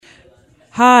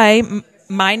Hi,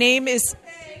 my name is...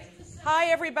 Hi,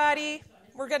 everybody.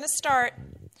 We're going to start.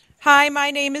 Hi,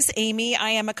 my name is Amy.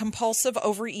 I am a compulsive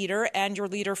overeater and your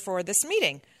leader for this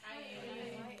meeting.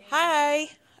 Hi.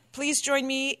 Please join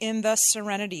me in the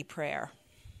Serenity Prayer.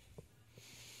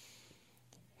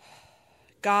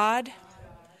 God,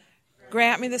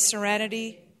 grant me the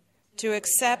serenity to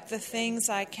accept the things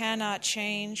I cannot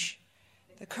change,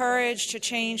 the courage to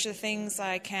change the things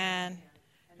I can,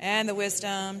 and the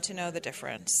wisdom to know the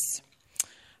difference.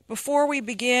 Before we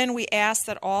begin, we ask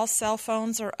that all cell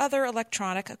phones or other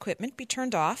electronic equipment be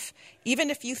turned off.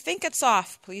 Even if you think it's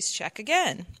off, please check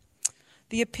again.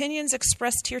 The opinions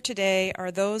expressed here today are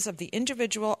those of the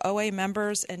individual OA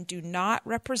members and do not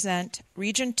represent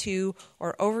Region 2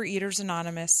 or Overeaters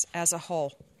Anonymous as a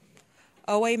whole.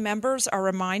 OA members are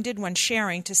reminded when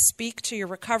sharing to speak to your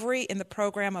recovery in the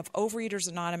program of Overeaters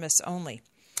Anonymous only.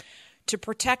 To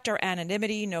protect our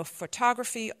anonymity, no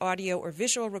photography, audio, or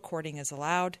visual recording is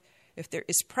allowed. If there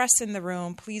is press in the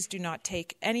room, please do not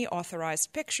take any authorized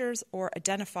pictures or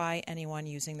identify anyone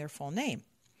using their full name.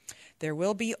 There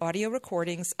will be audio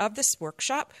recordings of this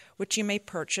workshop, which you may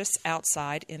purchase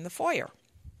outside in the foyer.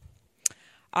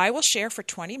 I will share for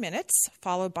 20 minutes,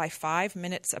 followed by 5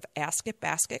 minutes of Ask It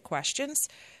Basket questions,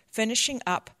 finishing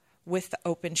up with the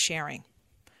open sharing.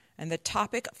 And the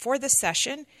topic for this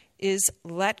session is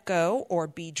let go or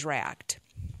be dragged.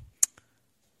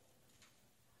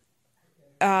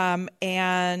 And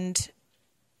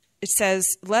it says,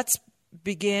 let's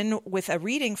begin with a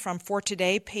reading from For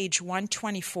Today, page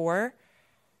 124.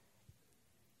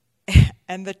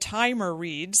 And the timer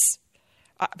reads,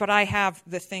 but I have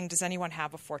the thing, does anyone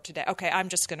have a For Today? Okay, I'm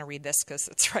just going to read this because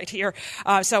it's right here.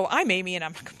 So I'm Amy, and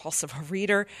I'm a compulsive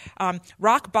reader.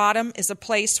 Rock bottom is a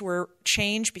place where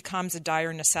change becomes a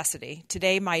dire necessity.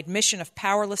 Today, my admission of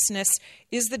powerlessness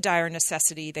is the dire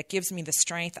necessity that gives me the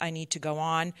strength I need to go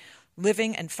on,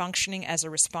 living and functioning as a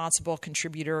responsible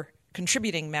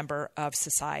contributing member of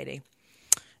society.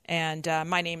 And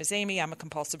my name is Amy. I'm a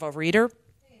compulsive overeater.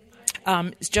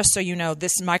 Just so you know,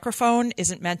 this microphone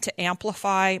isn't meant to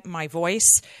amplify my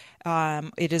voice.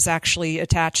 It is actually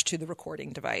attached to the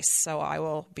recording device, so I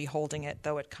will be holding it,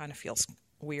 though it kind of feels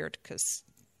weird because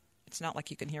it's not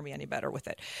like you can hear me any better with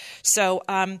it. So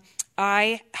when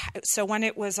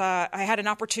it was, I had an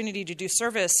opportunity to do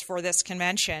service for this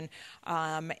convention,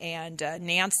 and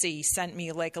Nancy sent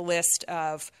me like a list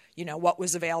of, what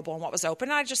was available and what was open.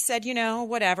 And I just said,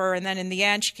 whatever. And then in the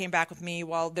end, she came back with me,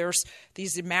 well, there's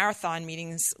these marathon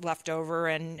meetings left over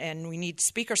and we need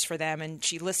speakers for them. And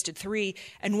she listed 3,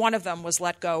 and one of them was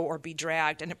Let Go or Be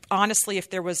Dragged. And honestly,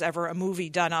 if there was ever a movie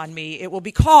done on me, it will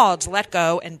be called Let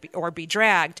Go or Be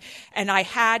Dragged. And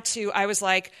I was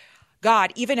like,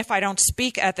 God, even if I don't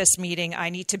speak at this meeting,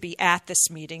 I need to be at this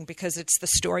meeting because it's the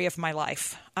story of my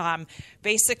life.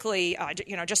 Basically,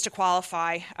 just to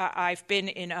qualify, I've been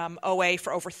in OA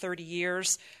for over 30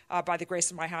 years. By the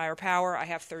grace of my higher power, I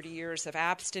have 30 years of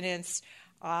abstinence.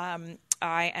 I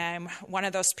am one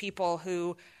of those people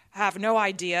who have no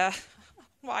idea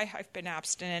why I've been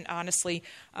abstinent, honestly,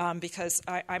 because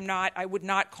I would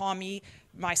not call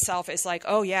myself as like,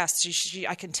 oh yes,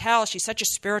 I can tell she's such a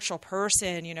spiritual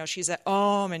person, she's at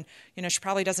Om, and she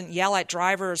probably doesn't yell at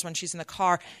drivers when she's in the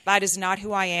car. That is not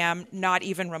who I am, not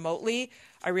even remotely.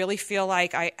 I really feel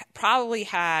like I probably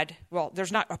had,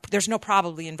 there's no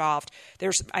probably involved.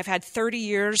 I've had 30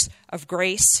 years of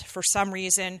grace. For some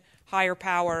reason, higher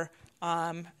power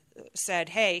said,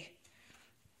 hey,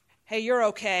 you're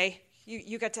okay.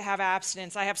 You get to have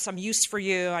abstinence. I have some use for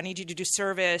you. I need you to do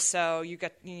service, so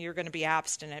you're going to be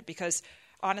abstinent. Because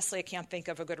honestly, I can't think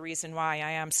of a good reason why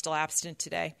I am still abstinent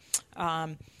today.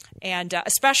 And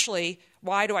especially,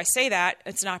 why do I say that?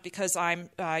 It's not because I'm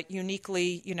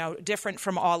uniquely, different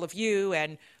from all of you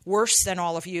and worse than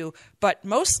all of you, but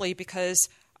mostly because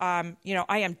I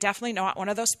am definitely not one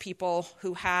of those people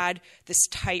who had this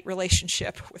tight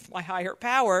relationship with my higher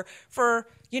power for,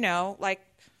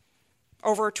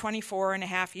 over 24 and a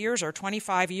half years or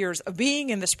 25 years of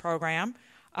being in this program.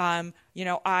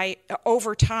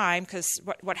 Over time, because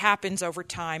what happens over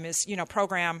time is,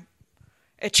 program,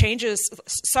 it changes,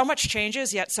 so much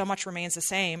changes, yet so much remains the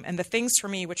same. And the things for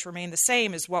me which remain the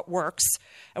same is what works.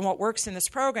 And what works in this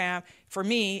program for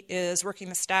me is working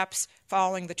the steps,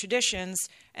 following the traditions,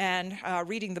 and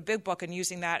reading the big book and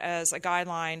using that as a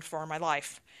guideline for my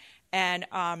life. And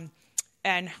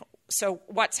so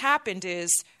what's happened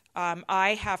is,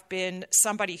 I have been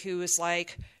somebody who is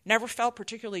never felt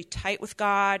particularly tight with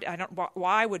God.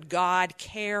 Why would God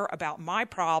care about my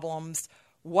problems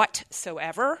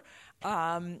whatsoever?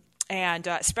 And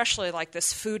especially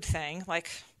this food thing,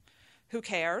 who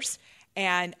cares?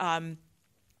 And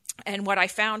And what I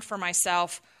found for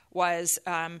myself was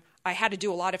I had to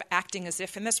do a lot of acting as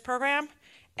if in this program.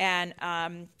 And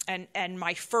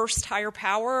my first higher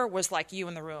power was like you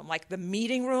in the room. Like the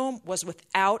meeting room was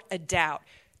without a doubt.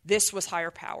 This was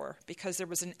higher power because there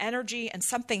was an energy and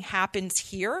something happens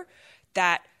here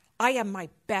that I am my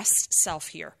best self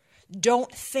here.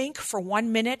 Don't think for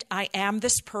 1 minute I am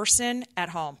this person at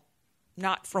home.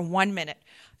 Not for 1 minute.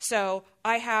 So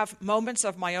I have moments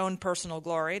of my own personal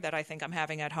glory that I think I'm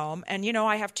having at home. And, you know,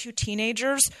 I have 2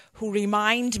 teenagers who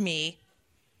remind me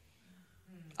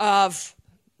of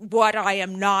what I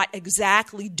am not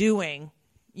exactly doing,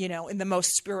 you know, in the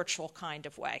most spiritual kind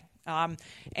of way.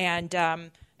 And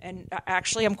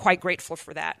actually, I'm quite grateful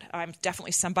for that. I'm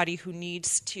definitely somebody who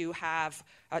needs to have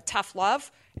tough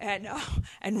love and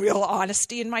real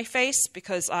honesty in my face,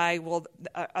 because I will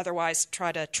otherwise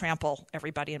try to trample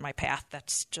everybody in my path.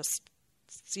 That's just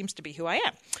seems to be who I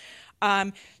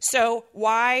am. So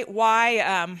why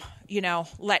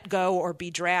let go or be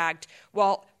dragged?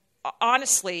 Well,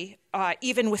 honestly,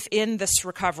 even within this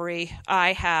recovery,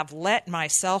 I have let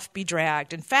myself be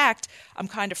dragged. In fact, I'm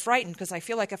kind of frightened because I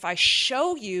feel like if I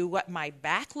show you what my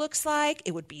back looks like,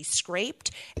 it would be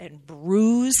scraped and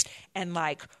bruised and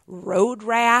like road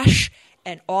rash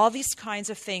and all these kinds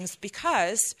of things,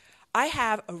 because I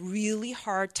have a really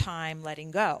hard time letting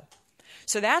go.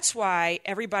 So that's why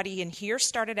everybody in here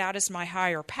started out as my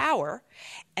higher power,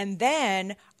 and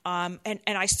then and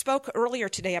I spoke earlier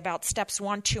today about steps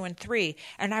 1, 2, and 3,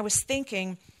 and I was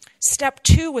thinking step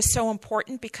 2 was so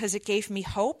important because it gave me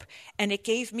hope, and it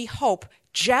gave me hope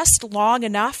just long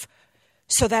enough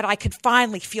so that I could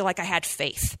finally feel like I had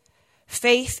faith.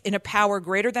 Faith in a power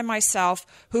greater than myself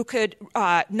who could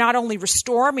not only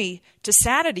restore me to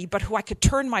sanity, but who I could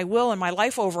turn my will and my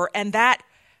life over, and that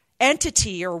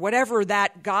entity or whatever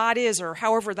that God is, or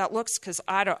however that looks, because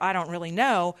I don't really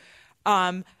know,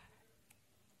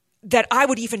 that I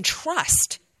would even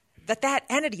trust that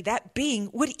entity, that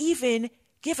being, would even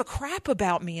give a crap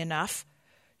about me enough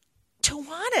to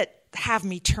want to have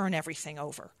me turn everything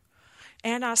over.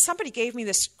 And somebody gave me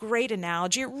this great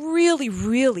analogy. It really,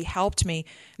 really helped me.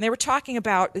 And they were talking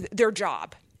about their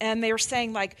job. And they were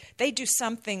saying, like, they do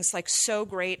some things, like, so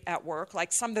great at work,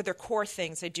 like some of their core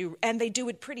things they do, and they do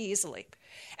it pretty easily.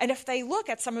 And if they look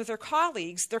at some of their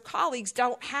colleagues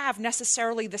don't have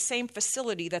necessarily the same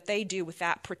facility that they do with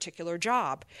that particular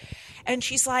job. And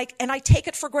she's like, and I take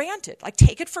it for granted. I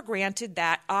take it for granted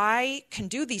that I can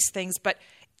do these things, but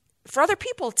for other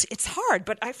people, it's hard.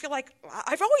 But I feel like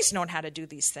I've always known how to do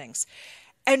these things.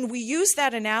 And we use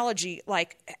that analogy,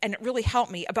 and it really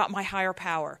helped me, about my higher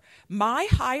power. My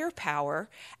higher power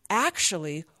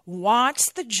actually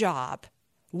wants the job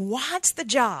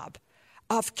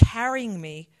of carrying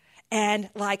me and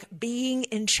like being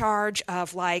in charge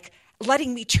of like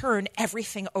letting me turn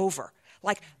everything over.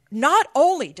 Like, not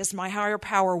only does my higher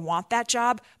power want that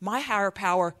job, my higher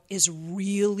power is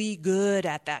really good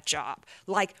at that job.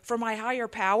 Like, for my higher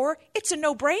power, it's a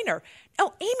no-brainer.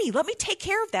 Oh, Amy, let me take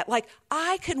care of that. Like,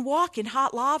 I can walk in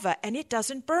hot lava and it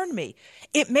doesn't burn me.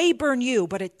 It may burn you,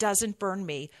 but it doesn't burn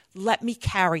me. Let me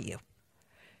carry you.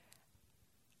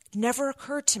 It never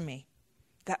occurred to me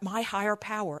that my higher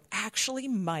power actually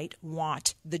might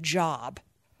want the job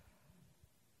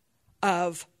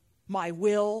of my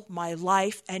will, my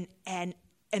life, and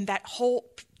that whole,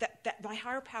 that my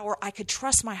higher power, I could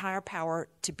trust my higher power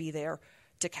to be there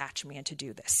to catch me and to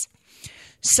do this.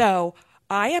 So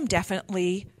I am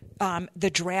definitely the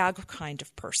drag kind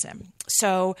of person.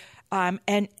 So,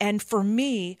 and for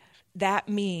me, that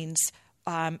means,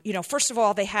 first of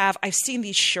all, I've seen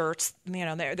these shirts,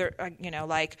 they're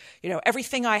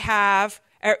everything I have,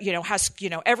 has,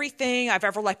 everything I've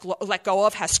ever let go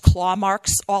of has claw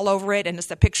marks all over it. And it's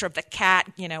the picture of the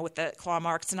cat, with the claw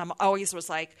marks. And I'm always was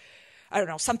like, I don't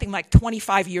know, something like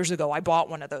 25 years ago, I bought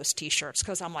one of those T-shirts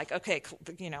because I'm like, okay,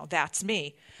 that's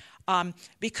me.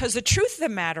 Because the truth of the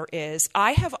matter is,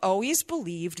 I have always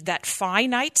believed that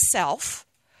finite self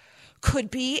could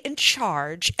be in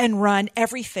charge and run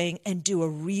everything and do a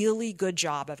really good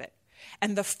job of it.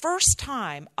 And the first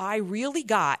time I really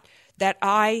got that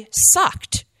I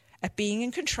sucked at being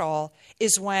in control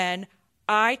is when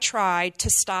I tried to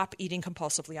stop eating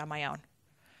compulsively on my own.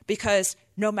 Because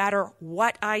no matter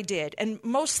what I did, and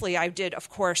mostly I did, of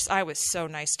course, I was so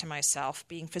nice to myself,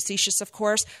 being facetious, of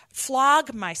course,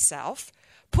 flog myself,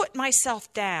 put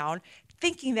myself down,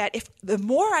 thinking that if the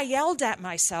more I yelled at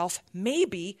myself,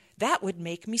 maybe that would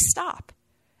make me stop.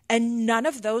 And none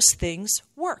of those things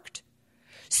worked.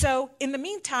 So in the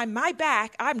meantime, my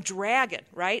back, I'm dragging,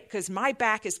 right? Because my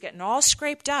back is getting all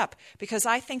scraped up because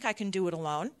I think I can do it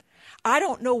alone. I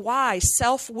don't know why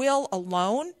self-will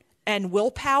alone and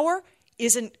willpower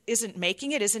isn't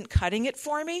making it, isn't cutting it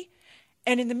for me.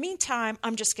 And in the meantime,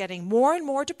 I'm just getting more and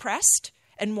more depressed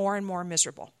and more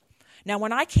miserable. Now,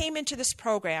 when I came into this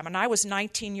program, and I was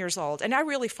 19 years old, and I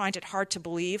really find it hard to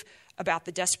believe about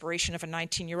the desperation of a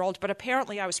 19-year-old, but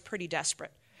apparently I was pretty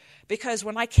desperate. Because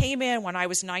when I came in when I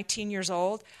was 19 years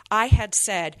old, I had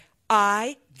said,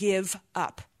 I give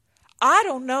up. I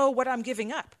don't know what I'm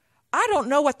giving up. I don't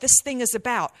know what this thing is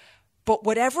about. But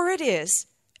whatever it is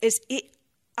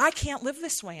I can't live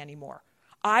this way anymore.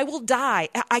 I will die.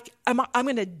 I'm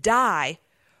going to die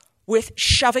with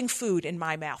shoving food in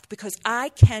my mouth because I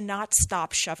cannot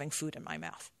stop shoving food in my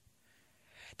mouth.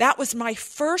 That was my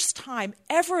first time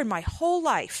ever in my whole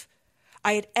life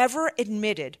I had ever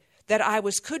admitted that I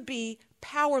could be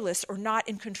powerless or not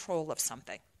in control of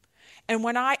something. And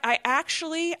when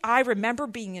I remember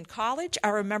being in college, I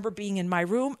remember being in my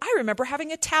room, I remember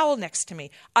having a towel next to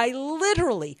me. I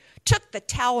literally took the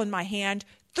towel in my hand,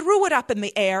 threw it up in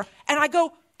the air, and I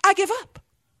go, I give up.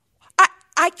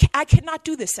 I cannot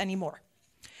do this anymore.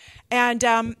 And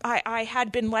I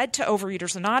had been led to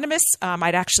Overeaters Anonymous.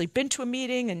 I'd actually been to a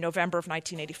meeting in November of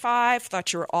 1985,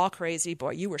 thought you were all crazy.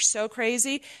 Boy, you were so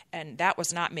crazy, and that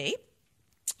was not me.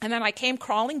 And then I came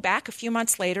crawling back a few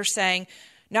months later saying,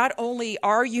 not only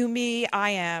are you me,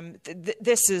 I am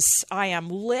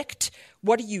licked.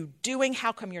 What are you doing?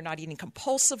 How come you're not eating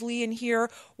compulsively in here?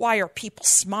 Why are people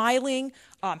smiling?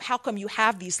 How come you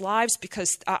have these lives?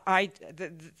 Because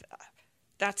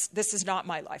this is not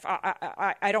my life.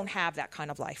 I don't have that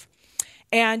kind of life.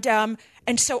 And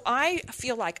so I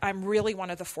feel like I'm really one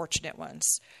of the fortunate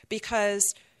ones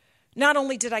because not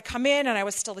only did I come in and I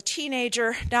was still a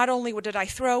teenager, not only did I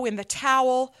throw in the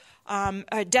towel,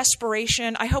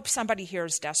 desperation. I hope somebody here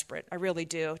is desperate. I really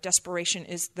do. Desperation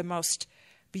is the most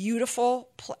beautiful,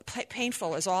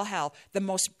 painful as all hell, the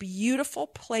most beautiful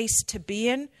place to be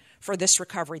in for this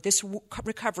recovery. This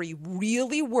recovery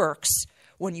really works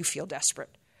when you feel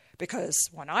desperate. Because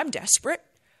when I'm desperate,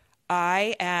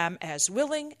 I am as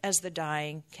willing as the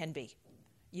dying can be.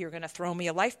 You're going to throw me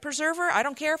a life preserver? I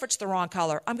don't care if it's the wrong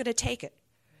color. I'm going to take it.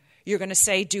 You're going to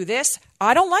say, do this?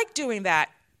 I don't like doing that.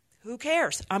 Who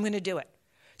cares? I'm going to do it.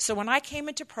 So when I came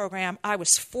into program, I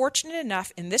was fortunate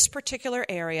enough in this particular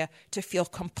area to feel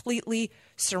completely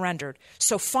surrendered.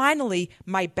 So finally,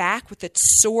 my back with its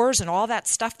sores and all that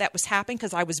stuff that was happening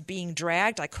because I was being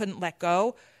dragged, I couldn't let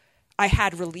go, I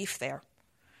had relief there.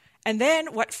 And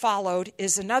then what followed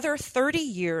is another 30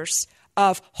 years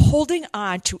of holding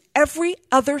on to every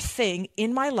other thing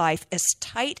in my life as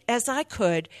tight as I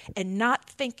could and not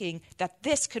thinking that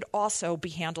this could also be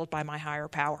handled by my higher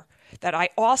power, that I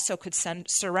also could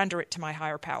surrender it to my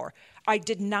higher power. I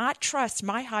did not trust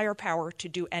my higher power to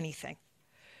do anything.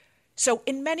 So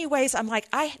in many ways, I'm like,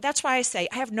 that's why I say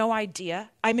I have no idea.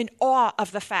 I'm in awe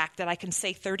of the fact that I can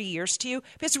say 30 years to you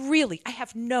because really, I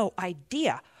have no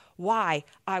idea why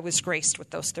I was graced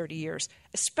with those 30 years,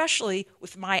 especially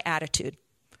with my attitude.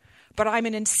 But I'm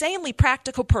an insanely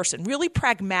practical person, really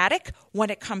pragmatic when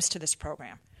it comes to this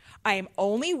program. I am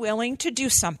only willing to do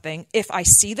something if I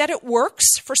see that it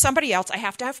works for somebody else. I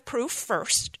have to have proof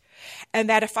first. And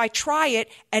that if I try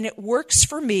it and it works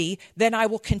for me, then I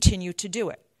will continue to do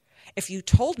it. If you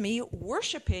told me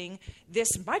worshiping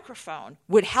this microphone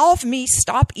would help me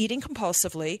stop eating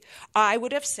compulsively, I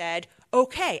would have said,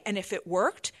 okay. And if it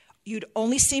worked, you'd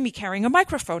only see me carrying a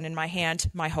microphone in my hand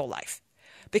my whole life.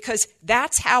 Because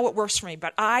that's how it works for me.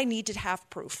 But I need to have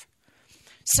proof.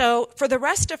 So for the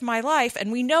rest of my life,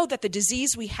 and we know that the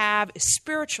disease we have is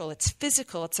spiritual, it's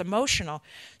physical, it's emotional.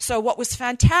 So what was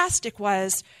fantastic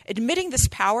was admitting this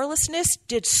powerlessness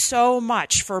did so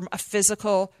much from a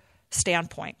physical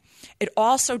standpoint. It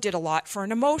also did a lot for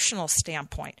an emotional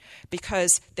standpoint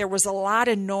because there was a lot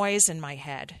of noise in my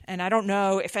head. And I don't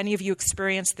know if any of you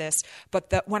experienced this,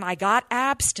 but when I got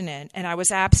abstinent, and I was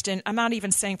abstinent, I'm not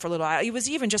even saying for a little while, it was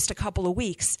even just a couple of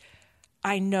weeks,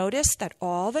 I noticed that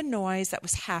all the noise that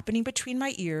was happening between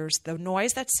my ears, the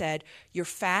noise that said, you're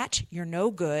fat, you're no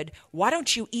good, why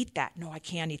don't you eat that? No, I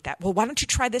can't eat that. Well, why don't you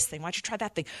try this thing? Why don't you try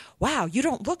that thing? Wow, you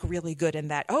don't look really good in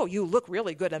that. Oh, you look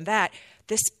really good in that.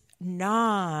 This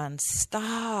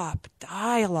non-stop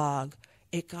dialogue,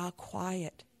 it got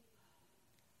quiet.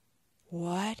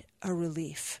 What a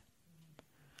relief.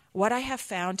 What I have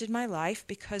found in my life,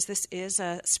 because this is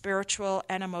a spiritual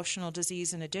and emotional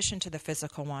disease in addition to the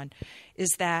physical one,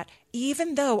 is that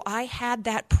even though I had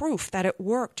that proof that it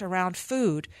worked around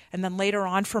food and then later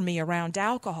on for me around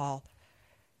alcohol,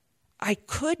 I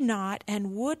could not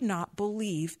and would not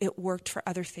believe it worked for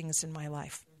other things in my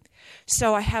life.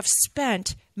 So I have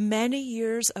spent many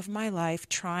years of my life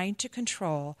trying to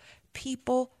control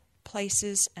people,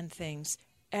 places, and things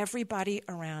everybody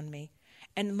around me.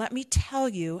 And let me tell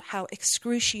you how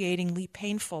excruciatingly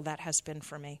painful that has been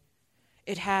for me.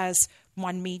 It has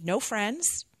won me no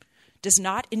friends, does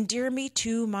not endear me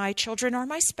to my children or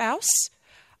my spouse,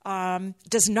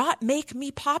 does not make me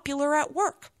popular at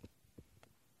work,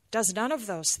 does none of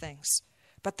those things.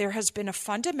 But there has been a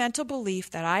fundamental belief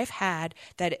that I've had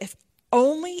that if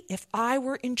I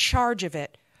were in charge of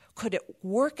it, could it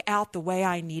work out the way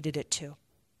I needed it to.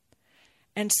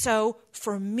 And so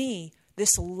for me,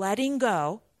 this letting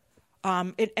go,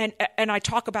 and I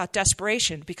talk about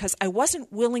desperation because I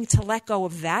wasn't willing to let go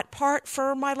of that part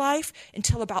for my life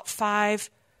until about 5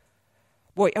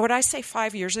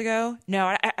 years ago?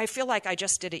 No, I feel like I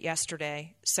just did it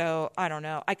yesterday. So I don't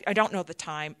know. I don't know the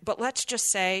time. But let's just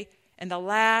say in the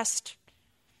last,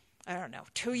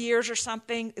 2 years or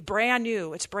something, brand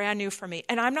new. It's brand new for me.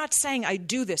 And I'm not saying I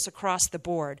do this across the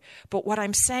board. But what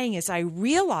I'm saying is I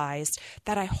realized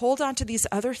that I hold on to these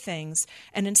other things.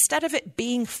 And instead of it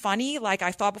being funny, like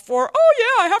I thought before, oh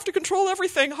yeah, I have to control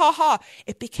everything, ha ha.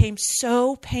 It became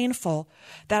so painful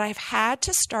that I've had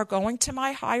to start going to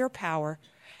my higher power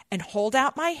and hold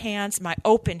out my hands, my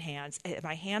open hands.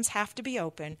 My hands have to be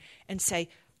open and say,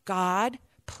 God,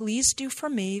 please do for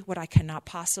me what I cannot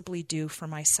possibly do for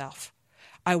myself.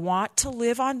 I want to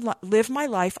live my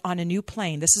life on a new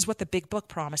plane. This is what the Big Book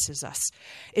promises us.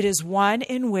 It is one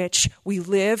in which we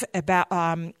live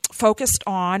focused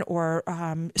on or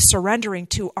surrendering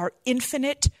to our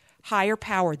infinite higher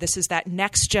power. This is that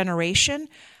next generation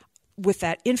with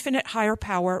that infinite higher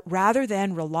power rather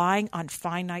than relying on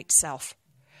finite self.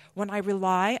 When I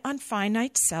rely on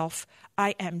finite self,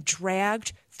 I am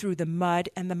dragged through the mud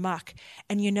and the muck.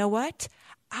 And you know what?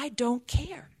 I don't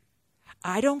care.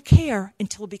 I don't care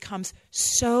until it becomes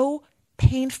so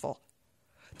painful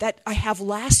that I have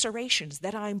lacerations,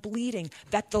 that I'm bleeding,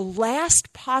 that the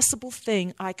last possible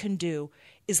thing I can do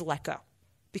is let go.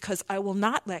 Because I will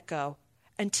not let go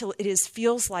until it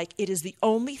feels like it is the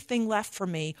only thing left for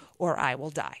me or I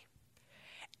will die.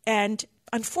 And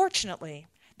unfortunately,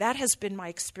 that has been my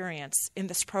experience in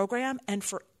this program and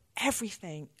for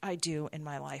everything I do in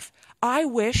my life. I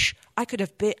wish I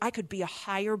could be a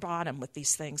higher bottom with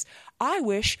these things. I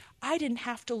wish I didn't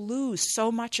have to lose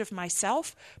so much of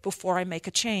myself before I make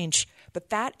a change. But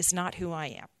that is not who I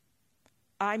am.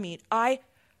 I mean, I'm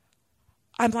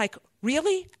like,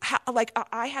 really?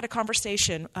 I had a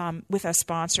conversation with a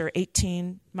sponsor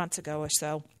 18 months ago or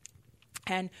so.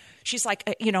 And she's like,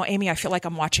 Amy, I feel like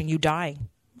I'm watching you dying.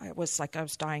 It was like I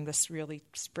was dying this really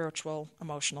spiritual,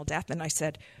 emotional death. And I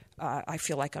said, I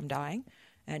feel like I'm dying.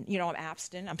 And, I'm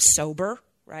abstinent. I'm sober,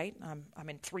 right? I'm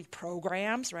in 3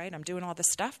 programs, right? I'm doing all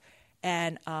this stuff.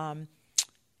 And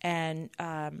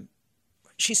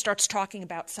she starts talking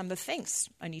about some of the things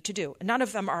I need to do. And none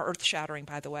of them are earth-shattering,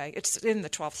 by the way. It's in the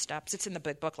 12 steps. It's in the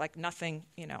Big Book. Like nothing,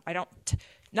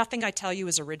 nothing I tell you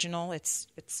is original. It's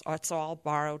all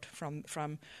borrowed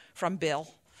from Bill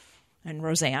and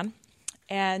Roseanne.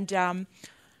 And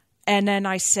then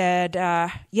I said,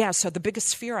 so the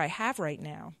biggest fear I have right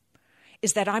now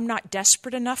is that I'm not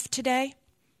desperate enough today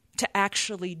to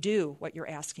actually do what you're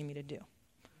asking me to do.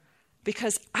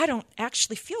 Because I don't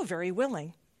actually feel very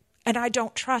willing, and I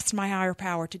don't trust my higher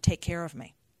power to take care of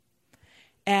me.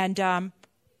 And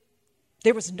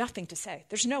there was nothing to say.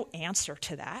 There's no answer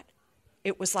to that.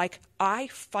 It was like I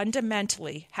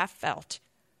fundamentally have felt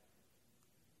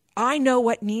I know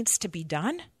what needs to be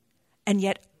done, and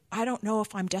yet I don't know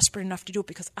if I'm desperate enough to do it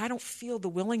because I don't feel the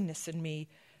willingness in me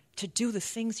to do the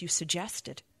things you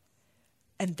suggested.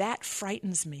 And that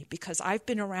frightens me because I've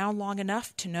been around long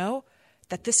enough to know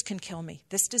that this can kill me.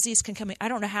 This disease can kill me. I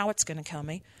don't know how it's going to kill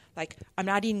me. Like, I'm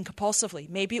not eating compulsively.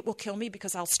 Maybe it will kill me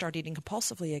because I'll start eating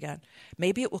compulsively again.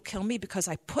 Maybe it will kill me because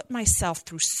I put myself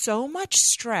through so much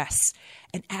stress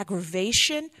and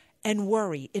aggravation and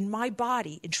worry in my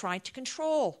body in trying to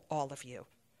control all of you,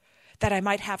 that I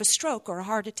might have a stroke or a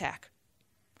heart attack.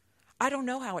 I don't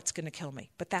know how it's going to kill me,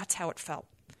 but that's how it felt.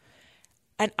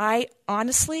 And I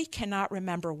honestly cannot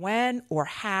remember when or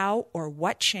how or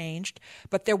what changed,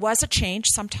 but there was a change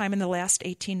sometime in the last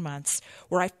 18 months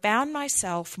where I found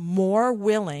myself more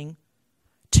willing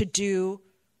to do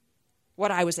what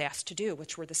I was asked to do,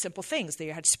 which were the simple things. They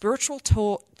had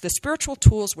the spiritual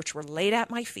tools which were laid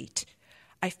at my feet.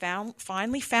 I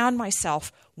finally found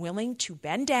myself willing to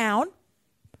bend down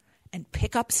and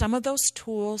pick up some of those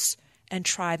tools and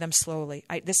try them slowly.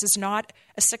 This is not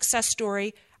a success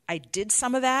story. I did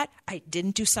some of that. I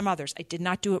didn't do some others. I did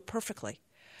not do it perfectly.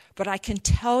 But I can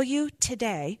tell you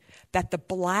today that the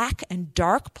black and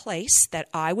dark place that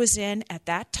I was in at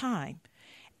that time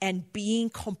and being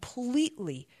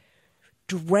completely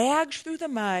dragged through the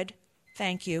mud,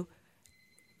 thank you,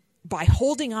 by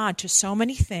holding on to so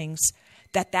many things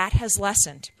that has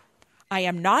lessened. I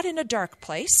am not in a dark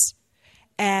place,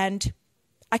 and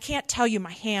I can't tell you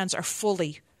my hands are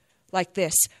fully like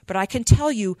this, but I can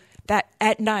tell you that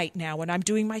at night now, when I'm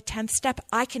doing my 10th step,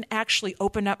 I can actually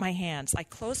open up my hands. I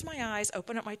close my eyes,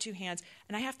 open up my two hands,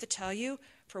 and I have to tell you,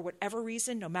 for whatever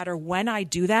reason, no matter when I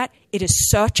do that, it is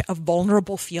such a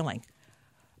vulnerable feeling.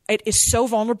 It is so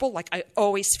vulnerable, like I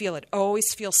always feel it,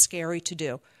 always feels scary to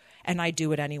do, and I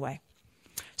do it anyway.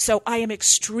 So I am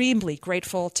extremely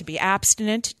grateful to be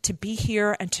abstinent, to be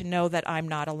here, and to know that I'm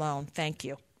not alone. Thank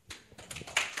you.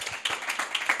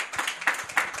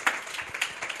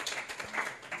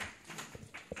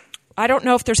 I don't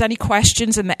know if there's any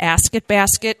questions in the Ask It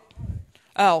basket.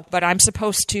 Oh, but I'm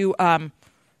supposed to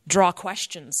draw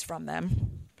questions from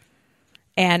them.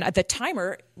 And the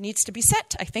timer needs to be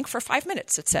set, I think, for 5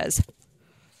 minutes, it says.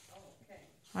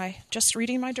 I'm just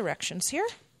reading my directions here.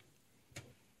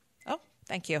 Oh,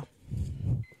 thank you.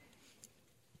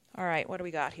 All right, what do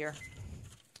we got here?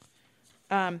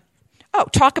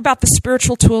 Talk about the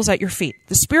spiritual tools at your feet.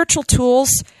 The spiritual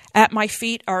tools at my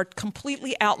feet are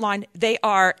completely outlined. They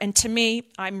are, and to me,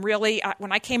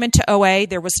 when I came into OA,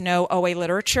 there was no OA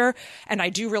literature, and I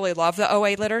do really love the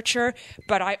OA literature,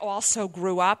 but I also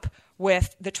grew up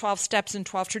with the 12 Steps and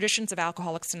 12 Traditions of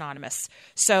Alcoholics Anonymous.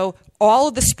 So all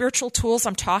of the spiritual tools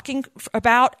I'm talking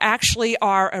about actually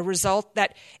are a result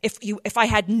that if I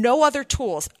had no other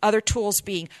tools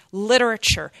being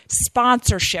literature,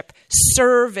 sponsorship,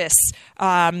 service,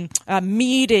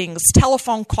 meetings,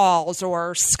 telephone calls,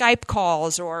 or Skype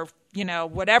calls, or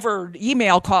whatever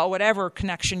email call, whatever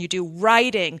connection you do,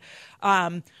 writing,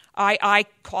 I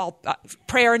call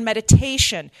prayer and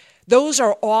meditation. Those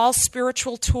are all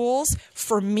spiritual tools.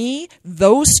 For me,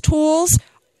 those tools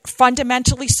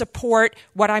fundamentally support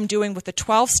what I'm doing with the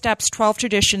 12 Steps, 12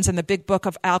 Traditions, and the Big Book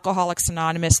of Alcoholics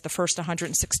Anonymous, the first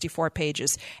 164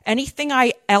 pages. Anything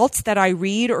else that I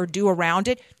read or do around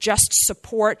it just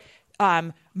support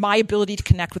my ability to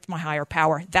connect with my higher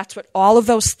power. That's what all of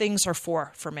those things are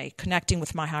for me, connecting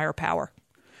with my higher power.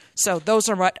 So those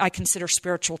are what I consider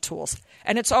spiritual tools.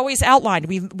 And it's always outlined.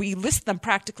 We list them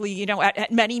practically,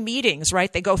 at many meetings,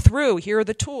 right? They go through, here are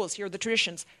the tools, here are the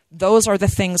traditions. Those are the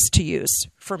things to use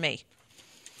for me.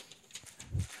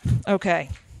 Okay.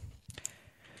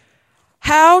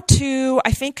 How to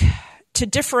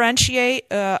differentiate,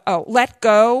 let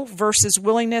go versus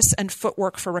willingness and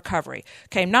footwork for recovery.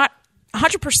 Okay, I'm not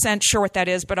 100% sure what that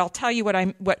is, but I'll tell you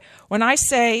when I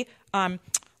say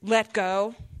let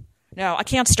go. No, I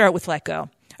can't start with let go.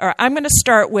 All right, I'm going to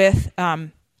start with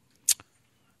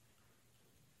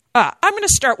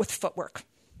footwork.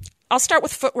 I'll start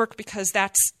with footwork because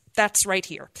that's right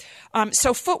here.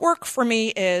 So footwork for me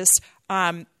is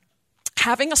having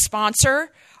a sponsor,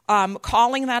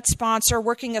 calling that sponsor,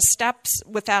 working a steps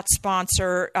with that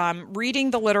sponsor,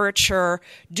 reading the literature,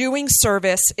 doing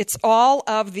service. It's all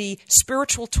of the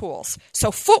spiritual tools.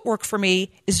 So footwork for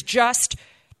me is just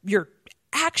you're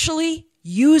actually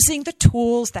using the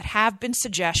tools that have been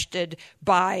suggested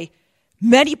by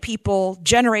many people,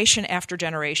 generation after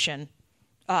generation,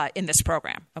 in this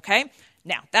program, okay?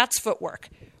 Now, that's footwork.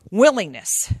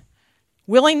 Willingness.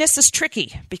 Willingness is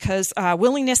tricky because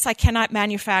willingness I cannot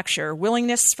manufacture.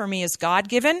 Willingness for me is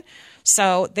God-given.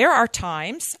 So there are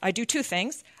times I do two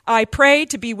things. I pray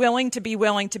to be willing, to be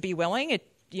willing, to be willing. It,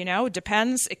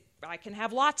 depends. I can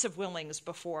have lots of willings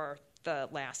before the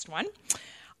last one.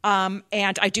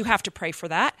 And I do have to pray for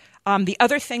that. The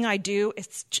other thing I do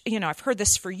is, I've heard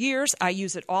this for years. I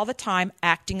use it all the time,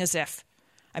 acting as if.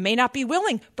 I may not be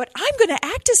willing, but I'm going to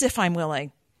act as if I'm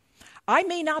willing. I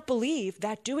may not believe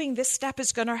that doing this step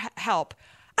is going to help.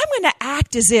 I'm going to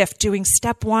act as if doing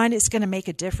step one is going to make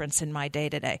a difference in my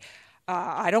day-to-day.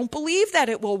 I don't believe that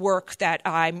it will work, that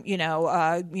I'm,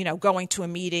 going to a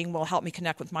meeting will help me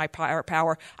connect with my higher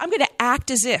power. I'm going to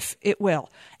act as if it will.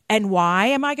 And why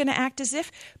am I going to act as if?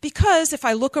 Because if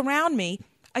I look around me,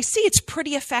 I see it's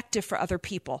pretty effective for other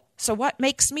people. So what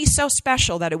makes me so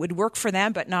special that it would work for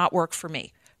them but not work for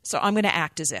me? So I'm going to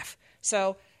act as if.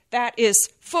 So that is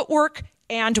footwork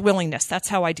and willingness. That's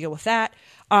how I deal with that.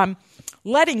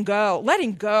 Letting go.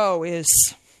 Letting go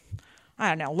is,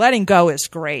 letting go is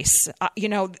grace. You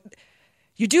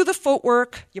do the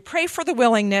footwork, you pray for the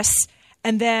willingness,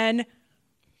 and then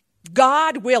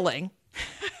God willing,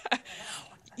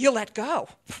 you let go.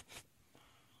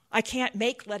 I can't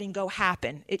make letting go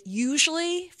happen.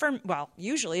 Usually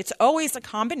it's always a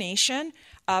combination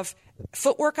of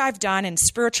footwork I've done and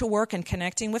spiritual work and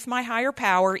connecting with my higher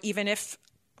power, even if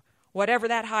whatever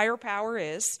that higher power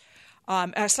is.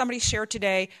 As somebody shared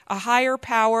today, a higher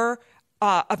power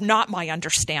of not my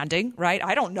understanding, right?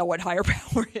 I don't know what higher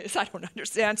power is. I don't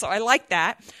understand, so I like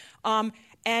that.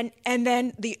 And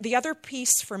then the other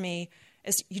piece for me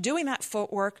is you doing that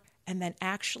footwork and then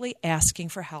actually asking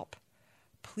for help.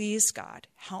 Please, God,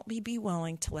 help me be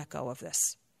willing to let go of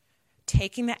this.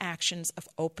 Taking the actions of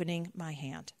opening my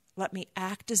hand. Let me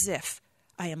act as if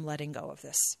I am letting go of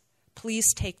this.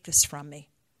 Please take this from me.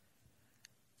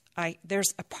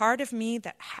 There's a part of me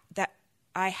that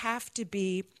I have to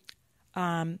be,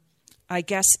 I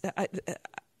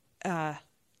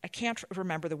can't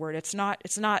remember the word. It's not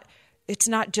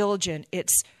diligent.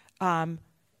 It's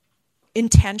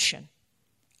intention.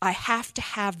 I have to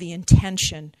have the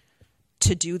intention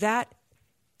to do that.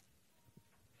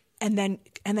 And then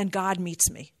God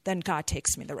meets me. Then God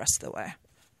takes me the rest of the way.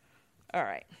 All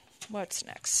right. What's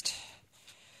next?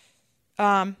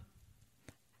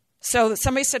 So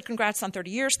somebody said, congrats on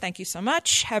 30 years. Thank you so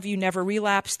much. Have you never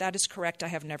relapsed? That is correct. I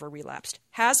have never relapsed.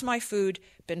 Has my food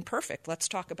been perfect? Let's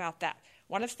talk about that.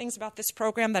 One of the things about this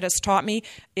program that has taught me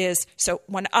is, so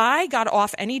when I got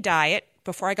off any diet,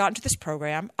 before I got into this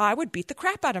program, I would beat the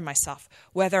crap out of myself.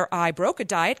 Whether I broke a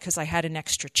diet because I had an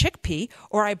extra chickpea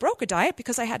or I broke a diet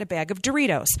because I had a bag of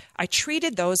Doritos. I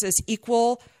treated those as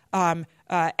equal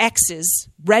X's,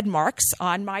 red marks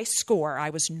on my score. I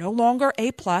was no longer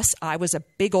A+. I was a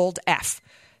big old F.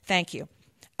 Thank you.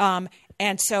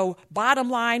 And so bottom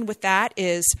line with that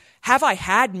is, have I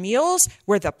had meals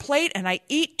where the plate and I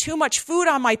eat too much food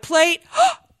on my plate?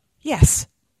 Yes.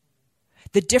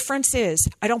 The difference is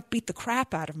I don't beat the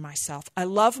crap out of myself. I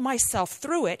love myself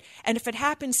through it. And if it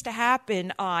happens to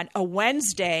happen on a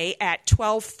Wednesday at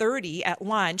 12:30 at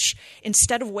lunch,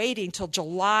 instead of waiting till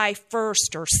July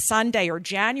 1st or Sunday or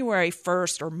January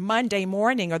 1st or Monday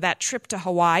morning or that trip to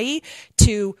Hawaii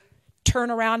to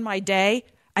turn around my day,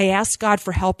 I ask God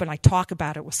for help and I talk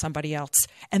about it with somebody else.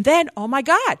 And then, oh my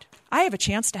God, I have a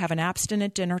chance to have an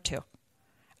abstinent dinner too.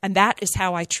 And that is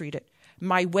how I treat it.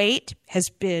 My weight has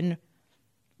been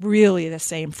really the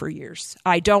same for years.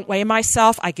 I don't weigh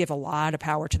myself. I give a lot of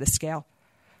power to the scale.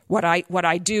 What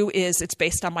I do is it's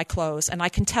based on my clothes. And I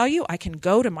can tell you, I can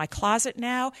go to my closet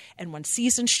now and when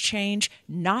seasons change,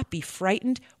 not be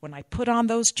frightened when I put on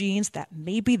those jeans that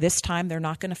maybe this time they're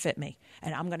not going to fit me.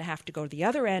 And I'm going to have to go to the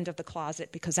other end of the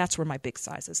closet because that's where my big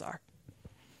sizes are.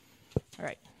 All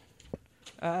right.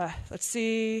 Let's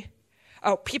see.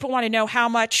 Oh, people want to know how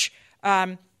much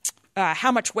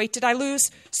weight did I lose?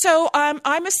 So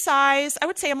I'm a size, I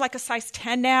would say I'm like a size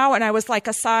 10 now, and I was like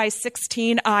a size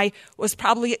 16. I was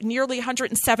probably nearly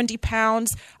 170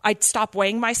 pounds. I'd stopped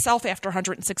weighing myself after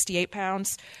 168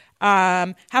 pounds.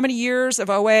 How many years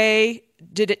of OA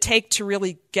did it take to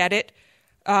really get it?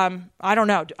 I don't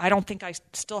know. I don't think I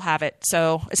still have it.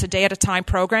 So it's a day-at-a-time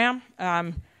program.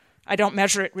 I don't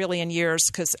measure it really in years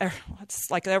because it's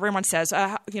like everyone says,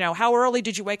 how early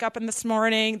did you wake up in this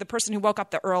morning? The person who woke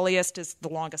up the earliest is the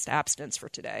longest abstinence for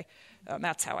today.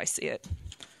 That's how I see it.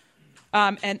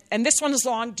 And this one is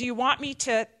long. Do you want me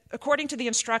to, according to the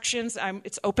instructions,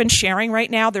 it's open sharing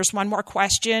right now. There's one more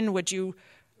question. Would you?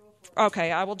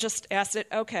 Okay, I will just ask it.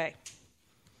 Okay.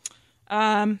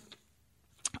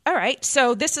 All right,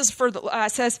 so this is for the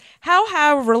says, how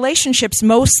have relationships,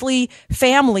 mostly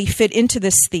family, fit into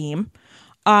this theme?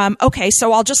 Okay,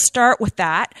 so I'll just start with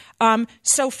that.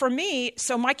 So for me,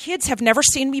 my kids have never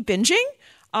seen me binging,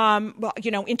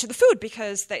 into the food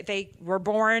because they were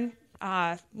born.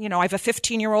 I have a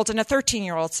 15-year-old and a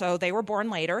 13-year-old, so they were born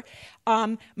later.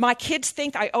 My kids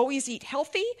think I always eat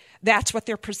healthy. That's what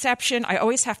their perception. I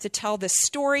always have to tell this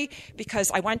story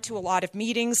because I went to a lot of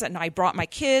meetings and I brought my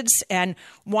kids. And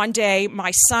one day,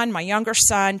 my younger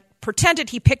son,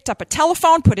 pretended he picked up a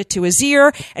telephone, put it to his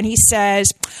ear, and he says,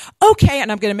 okay,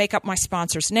 and I'm going to make up my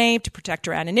sponsor's name to protect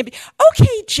her anonymity.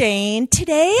 Okay, Jane,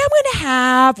 today I'm going to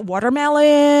have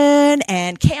watermelon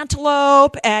and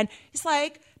cantaloupe. And he's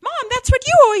like, Mom, that's what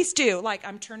you always do. Like,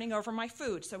 I'm turning over my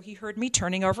food. So he heard me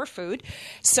turning over food.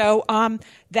 So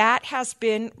that has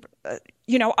been, I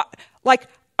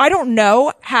don't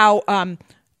know how,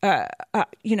 how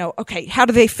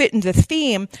do they fit into the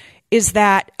theme is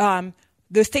that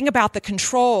the thing about the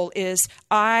control is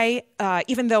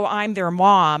even though I'm their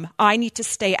mom, I need to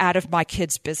stay out of my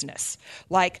kids' business.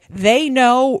 Like, they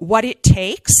know what it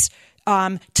takes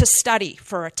to study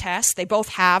for a test. They both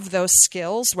have those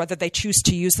skills. Whether they choose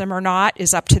to use them or not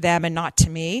is up to them and not to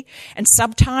me. And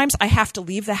sometimes I have to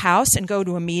leave the house and go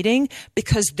to a meeting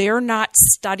because they're not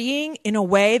studying in a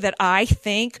way that I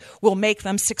think will make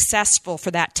them successful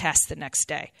for that test the next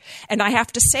day. And I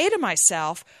have to say to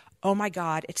myself, oh my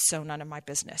God, it's so none of my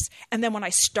business. And then when I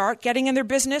start getting in their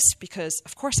business, because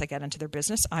of course I get into their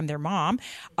business, I'm their mom,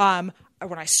 when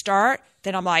I start,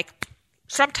 then I'm like,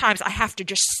 Sometimes I have to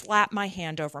just slap my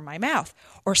hand over my mouth,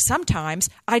 or sometimes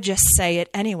I just say it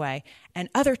anyway, and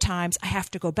other times I have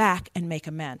to go back and make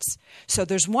amends. So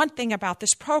there's one thing about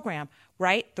this program,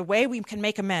 right? The way we can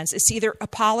make amends is either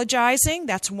apologizing,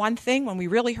 that's one thing when we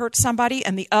really hurt somebody,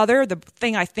 and the other, the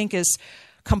thing I think is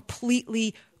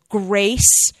completely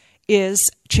grace, is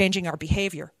changing our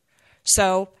behavior.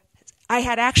 So I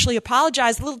had actually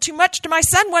apologized a little too much to my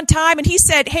son one time, and he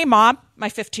said, "Hey, Mom," my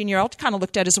 15-year-old kind of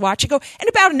looked at his watch. He go, "In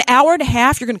about an hour and a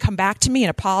half, you're going to come back to me and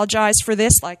apologize for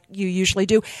this like you usually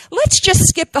do. Let's just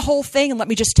skip the whole thing and let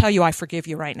me just tell you I forgive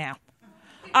you right now."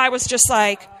 I was just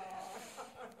like,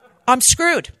 I'm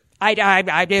screwed.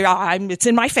 It's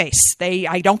in my face.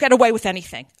 I don't get away with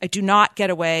anything. I do not get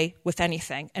away with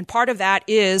anything. And part of that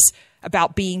is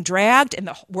about being dragged and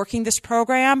working this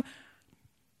program.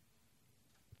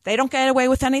 They don't get away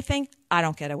with anything. I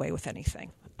don't get away with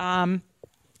anything.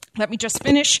 Let me just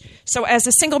finish. So as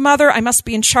a single mother, I must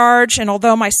be in charge. And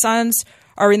although my sons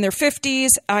are in their 50s,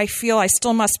 I feel I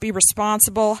still must be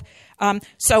responsible.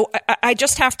 So I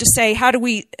just have to say, how do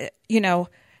we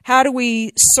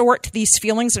sort these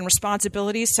feelings and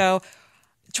responsibilities? So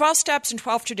 12 steps and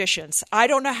 12 traditions. I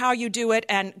don't know how you do it,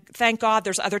 and thank God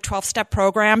there's other 12-step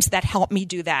programs that help me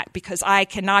do that, because I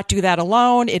cannot do that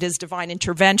alone. It is divine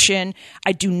intervention.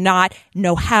 I do not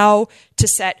know how to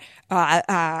set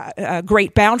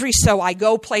great boundaries, so I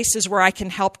go places where I can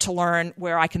help to learn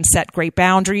where I can set great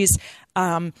boundaries.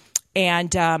 And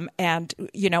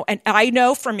I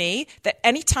know for me that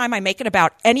anytime I make it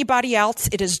about anybody else,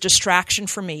 it is distraction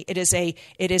for me. It is a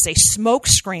smoke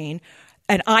screen.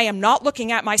 And I am not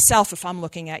looking at myself if I'm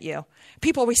looking at you.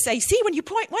 People always say, "See, when you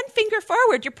point one finger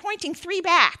forward, you're pointing 3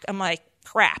 back." I'm like,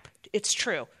 crap, it's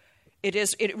true.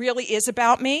 It really is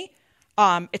about me.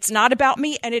 It's not about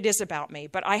me, and it is about me.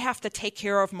 But I have to take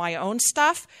care of my own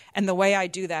stuff, and the way I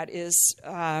do that is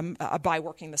by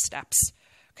working the steps.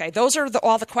 Okay, those are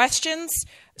all the questions.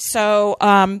 So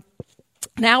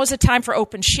now is the time for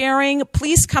open sharing.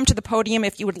 Please come to the podium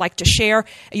if you would like to share.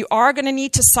 You are going to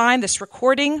need to sign this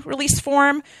recording release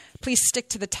form. Please stick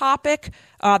to the topic.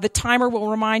 The timer will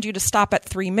remind you to stop at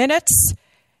 3 minutes.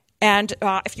 And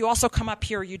if you also come up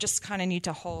here, you just kind of need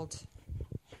to hold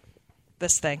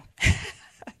this thing.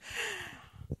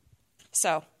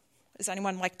 So, does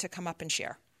anyone like to come up and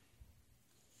share?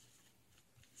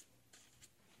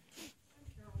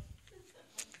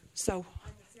 So,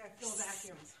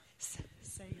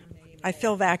 I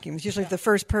fill vacuums. Usually the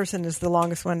first person is the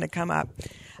longest one to come up.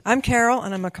 I'm Carol,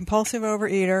 and I'm a compulsive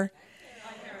overeater.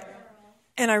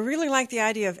 And I really like the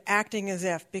idea of acting as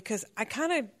if, because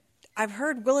I've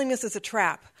heard willingness is a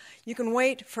trap. You can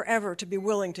wait forever to be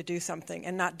willing to do something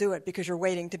and not do it because you're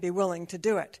waiting to be willing to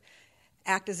do it.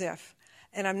 Act as if.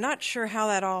 And I'm not sure how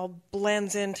that all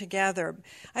blends in together.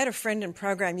 I had a friend in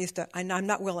program I'm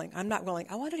not willing.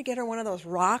 I wanted to get her one of those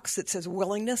rocks that says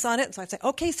willingness on it. So I'd say,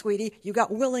 "Okay, sweetie, you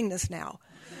got willingness now."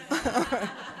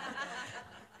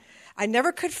 I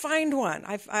never could find one.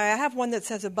 I have one that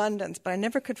says abundance, but I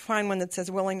never could find one that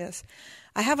says willingness.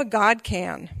 I have a God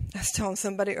can. I was telling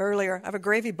somebody earlier, I have a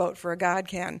gravy boat for a God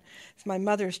can. It's my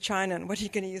mother's china, and what are you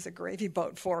going to use a gravy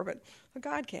boat for but a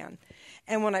God can?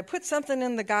 And when I put something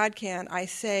in the God can, I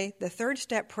say the 3rd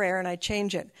step prayer, and I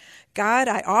change it. "God,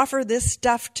 I offer this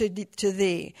stuff to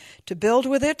thee, to build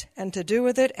with it and to do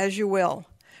with it as you will.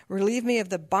 Relieve me of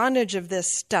the bondage of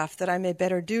this stuff, that I may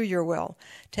better do your will.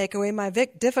 Take away my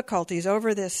difficulties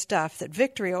over this stuff, that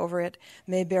victory over it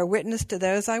may bear witness to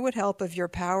those I would help of your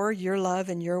power, your love,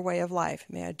 and your way of life.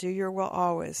 May I do your will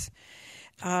always."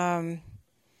 Anyway,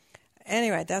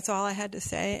 that's all I had to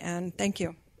say, and thank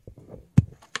you.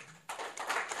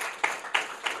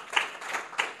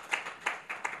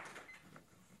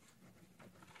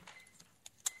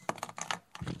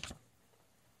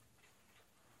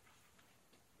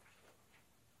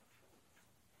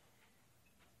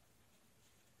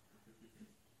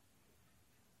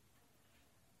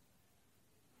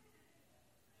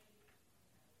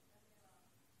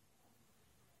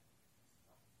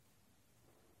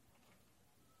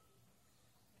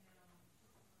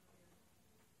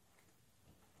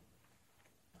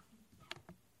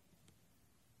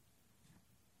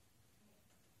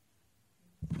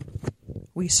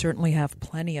 We certainly have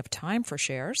plenty of time for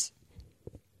shares.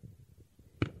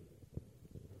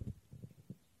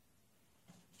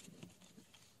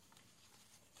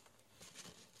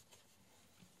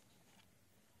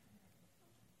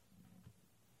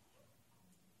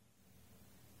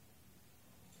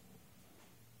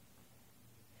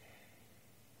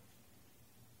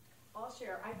 I'll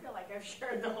share. I feel like I've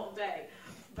shared the whole day,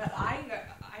 but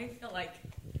I feel like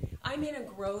I'm in a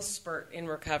growth spurt in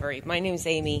recovery. My name's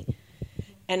Amy,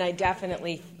 And I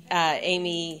definitely,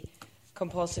 Amy,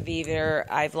 compulsive eater,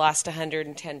 I've lost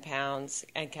 110 pounds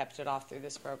and kept it off through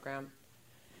this program.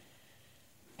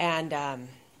 And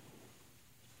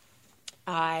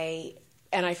I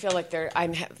feel like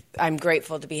I'm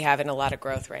grateful to be having a lot of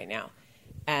growth right now,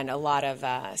 and a lot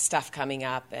of stuff coming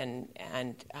up. And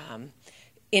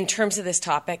in terms of this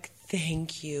topic,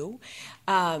 thank you.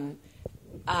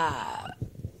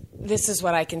 This is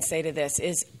what I can say to this: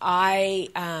 is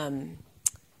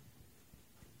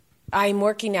I'm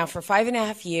working now for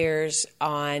 5.5 years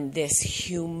on this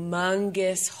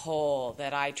humongous hole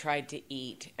that I tried to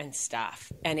eat and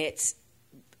stuff. And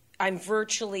I'm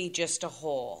virtually just a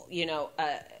hole,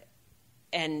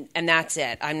 and that's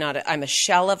it. I'm a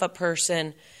shell of a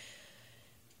person.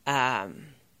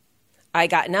 I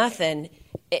got nothing,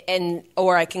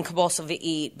 or I can compulsively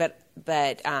eat, but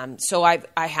so I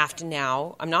have to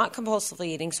now, I'm not compulsively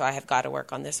eating, so I have got to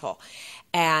work on this hole.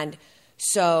 And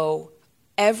so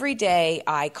every day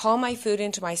I call my food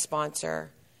into my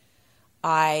sponsor.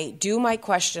 I do my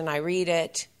question. I read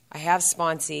it. I have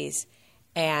sponsees,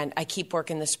 and I keep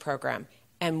working this program.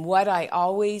 And what I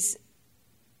always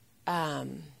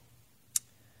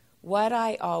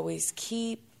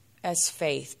keep as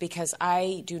faith, because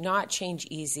I do not change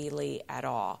easily at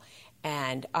all,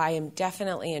 and I am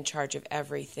definitely in charge of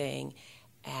everything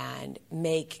and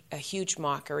make a huge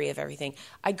mockery of everything.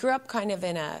 I grew up kind of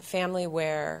in a family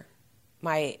where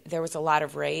there was a lot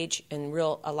of rage and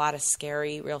real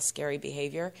scary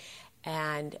behavior,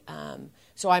 and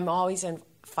so I'm always in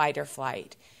fight or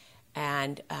flight,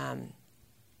 and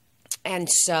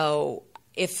so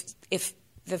if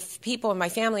the people in my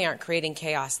family aren't creating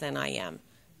chaos, then I am,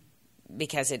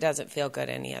 because it doesn't feel good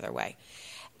any other way.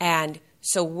 And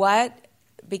so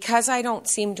because I don't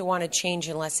seem to want to change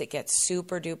unless it gets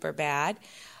super duper bad,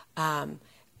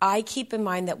 I keep in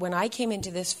mind that when I came into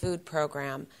this food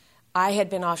program, I had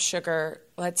been off sugar,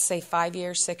 let's say 5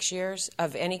 years, 6 years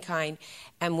of any kind.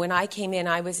 And when I came in,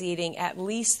 I was eating at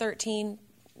least 13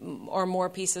 or more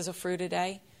pieces of fruit a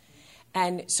day.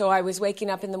 And so I was waking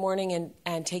up in the morning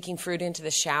and taking fruit into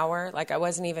the shower. Like I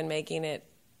wasn't even making it,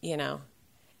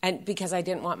 and because I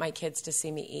didn't want my kids to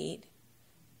see me eat.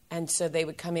 And so they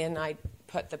would come in, I'd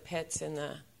put the pits in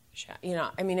the shower.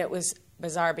 It was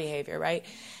bizarre behavior, right?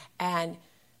 And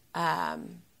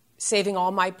saving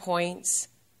all my points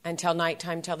until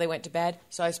nighttime, till they went to bed.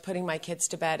 So I was putting my kids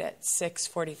to bed at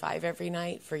 6:45 every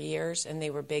night for years, and they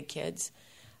were big kids.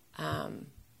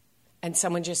 And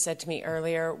someone just said to me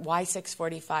earlier, why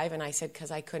 6:45? And I said, because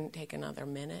I couldn't take another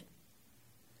minute.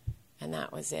 And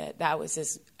that was it. That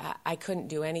was I couldn't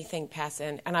do anything past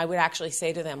it. And I would actually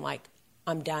say to them, like,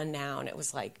 I'm done now. And it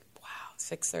was like, wow,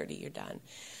 6:30, you're done.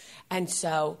 And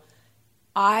so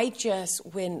I just,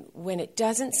 when it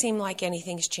doesn't seem like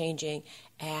anything's changing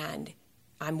and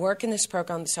I'm working this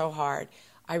program so hard,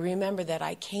 I remember that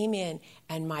I came in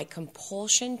and my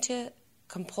compulsion to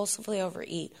compulsively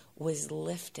overeat was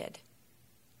lifted.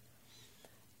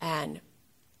 And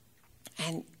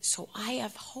so I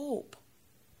have hope,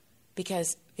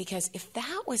 because if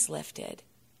that was lifted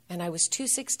and I was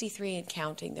 263 and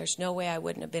counting, there's no way I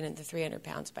wouldn't have been in the 300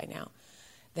 pounds by now.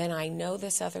 Then I know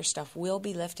this other stuff will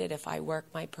be lifted if I work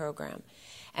my program.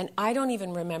 And I don't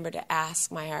even remember to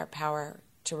ask my higher power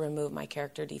to remove my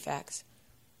character defects.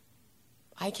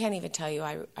 I can't even tell you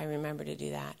I remember to do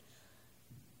that.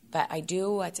 But I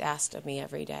do what's asked of me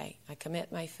every day. I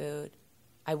commit my food.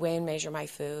 I weigh and measure my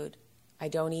food. I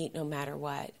don't eat no matter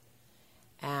what.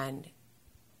 And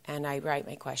I write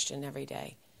my question every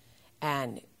day.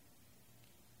 And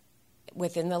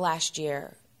within the last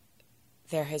year,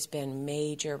 there has been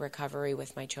major recovery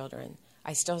with my children.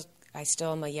 I still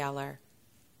am a yeller.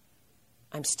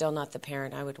 I'm still not the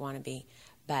parent I would want to be,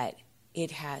 but it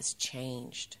has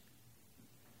changed.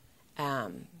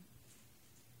 And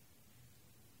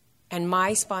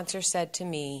my sponsor said to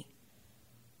me,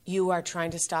 you are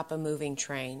trying to stop a moving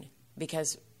train,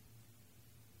 because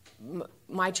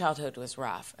my childhood was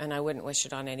rough and I wouldn't wish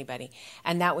it on anybody.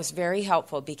 And that was very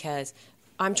helpful, because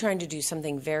I'm trying to do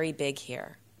something very big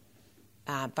here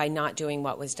by not doing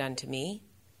what was done to me.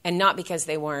 And not because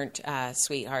they weren't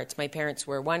sweethearts. My parents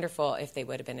were wonderful if they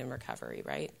would have been in recovery,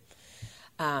 right?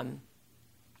 And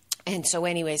so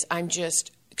anyways, I'm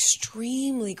just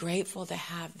extremely grateful to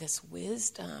have this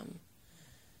wisdom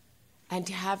and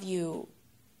to have you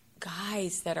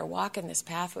guys that are walking this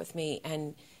path with me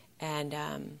and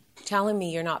telling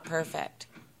me you're not perfect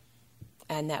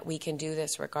and that we can do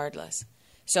this regardless.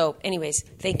 So anyways,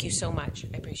 thank you so much.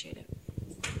 I appreciate it.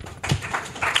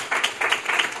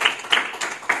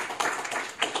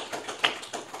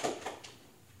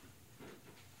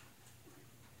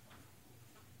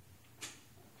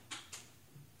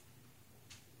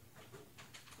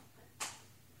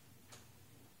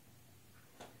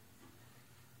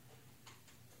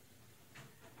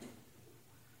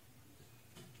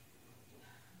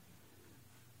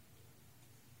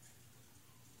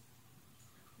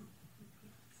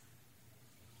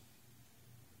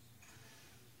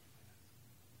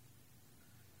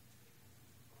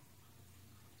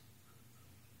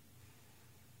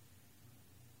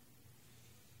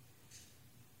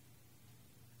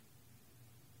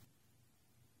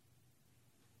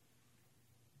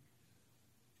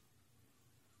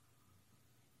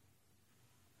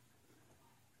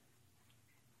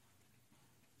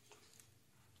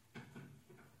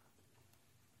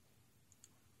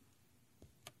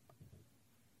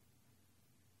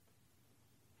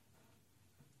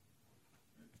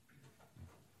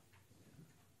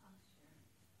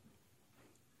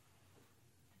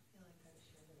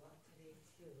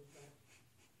 too. But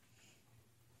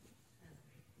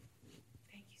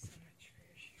thank you so much for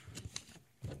your share.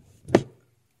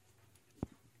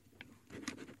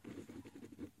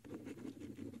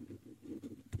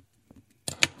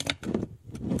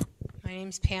 My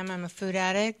name's Pam. I'm a food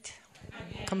addict,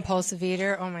 compulsive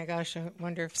eater. Oh my gosh, I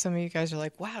wonder if some of you guys are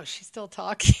like, wow, she's still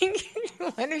talking.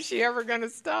 When is she ever going to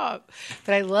stop?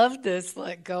 But I love this,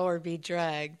 let go or be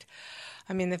dragged.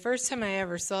 I mean, the first time I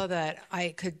ever saw that, I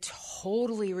could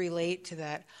totally relate to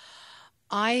that.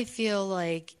 I feel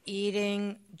like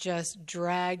eating just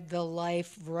dragged the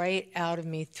life right out of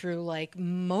me through like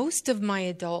most of my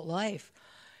adult life.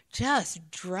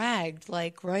 Just dragged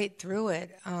like right through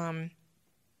it. It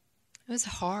was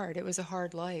hard. It was a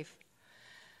hard life.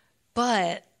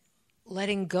 But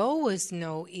letting go was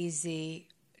no easy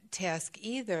task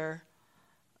either.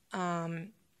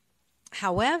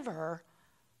 However,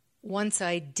 once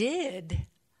I did,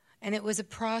 and it was a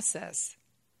process,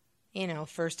 you know,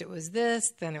 first it was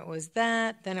this, then it was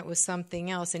that, then it was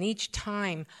something else. And each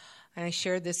time, and I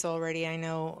shared this already, I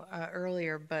know,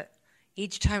 earlier, but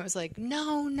each time it was like,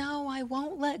 no, I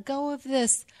won't let go of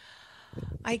this.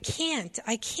 I can't.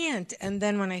 And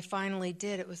then when I finally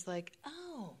did, it was like,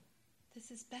 oh,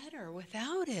 this is better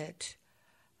without it.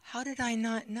 How did I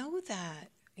not know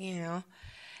that, you know?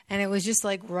 And it was just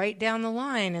like right down the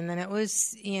line. And then it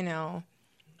was, you know,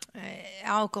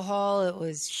 alcohol, it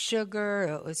was sugar,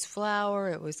 it was flour,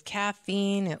 it was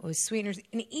caffeine, it was sweeteners.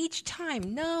 And each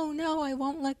time, no, I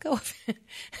won't let go of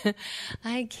it.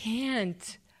 I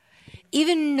can't.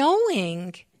 Even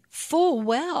knowing full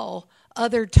well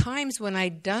other times when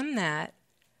I'd done that,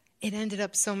 it ended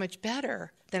up so much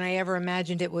better than I ever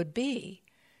imagined it would be.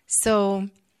 So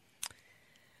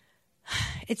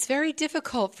it's very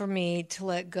difficult for me to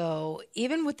let go,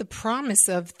 even with the promise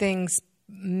of things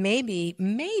maybe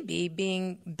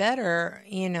being better,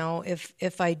 you know,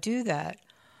 if I do that.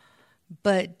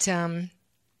 But so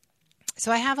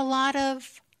I have a lot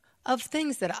of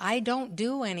things that I don't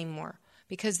do anymore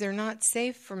because they're not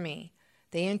safe for me.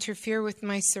 They interfere with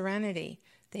my serenity.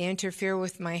 They interfere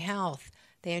with my health.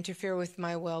 They interfere with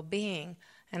my well-being,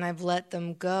 and I've let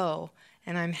them go,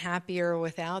 and I'm happier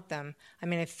without them. I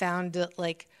mean, I found it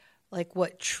like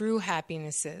what true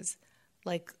happiness is,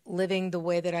 like living the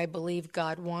way that I believe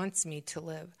God wants me to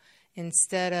live,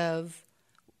 instead of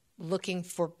looking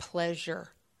for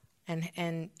pleasure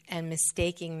and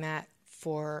mistaking that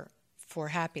for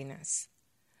happiness.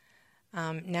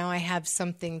 Now I have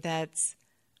something that's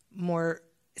more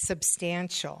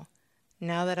substantial.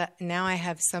 Now I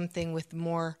have something with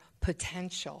more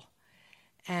potential,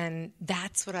 and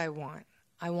that's what I want.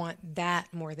 I want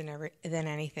that more than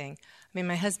anything. I mean,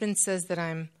 my husband says that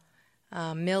I'm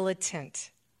militant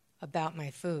about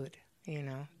my food. You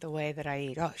know, the way that I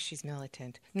eat. Oh, she's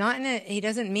militant. He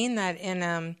doesn't mean that in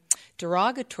a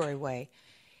derogatory way.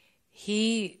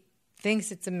 He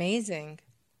thinks it's amazing,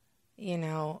 you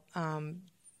know,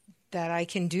 that I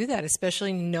can do that,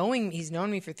 especially knowing he's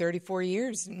known me for 34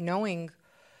 years, knowing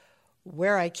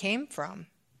where I came from.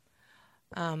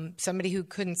 Somebody who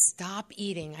couldn't stop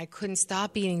eating. I couldn't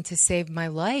stop eating to save my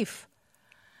life,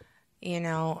 you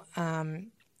know.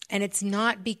 And it's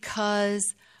not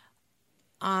because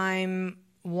I'm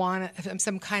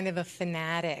some kind of a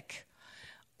fanatic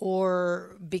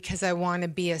or because I want to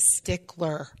be a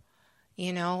stickler.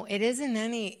 You know, it isn't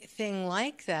anything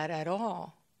like that at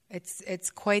all. It's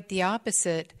quite the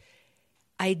opposite.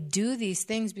 I do these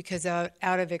things because out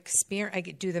of experience, I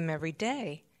do them every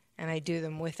day, and I do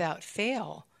them without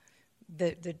fail.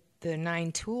 The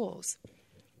 9 tools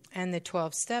and the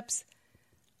 12 steps,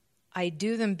 I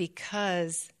do them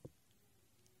because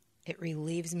it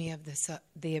relieves me of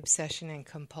the obsession and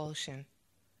compulsion.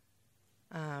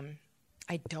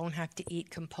 I don't have to eat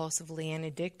compulsively and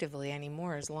addictively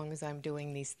anymore as long as I'm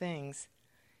doing these things.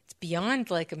 It's beyond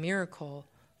like a miracle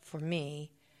for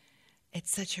me.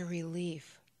 It's such a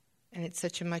relief, and it's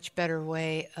such a much better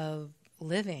way of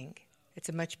living. It's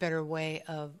a much better way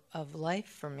of life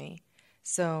for me.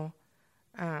 So,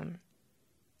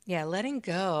 letting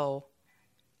go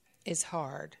is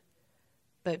hard,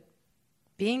 but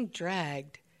being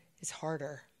dragged is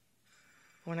harder.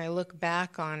 When I look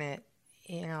back on it,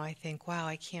 you know, I think, wow,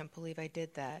 I can't believe I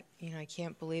did that. You know, I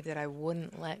can't believe that I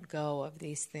wouldn't let go of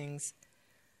these things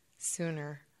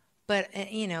sooner.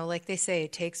 But, you know, like they say,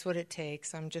 it takes what it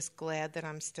takes. I'm just glad that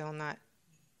I'm still not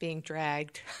being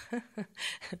dragged.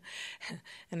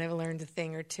 And I've learned a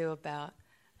thing or two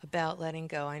about letting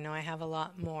go. I know I have a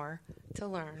lot more to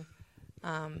learn.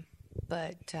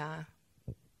 But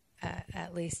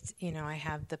at least, you know, I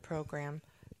have the program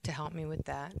to help me with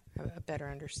that, a better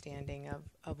understanding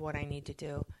of what I need to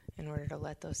do in order to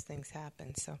let those things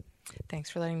happen. So thanks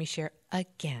for letting me share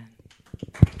again.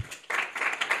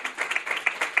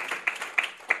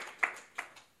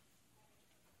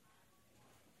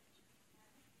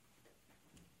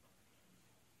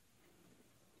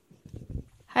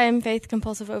 Hi, I'm Faith,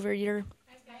 compulsive overeater.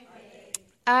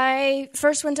 I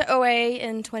first went to OA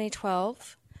in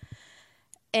 2012,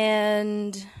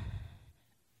 and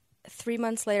 3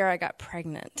 months later I got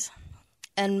pregnant.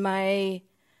 And my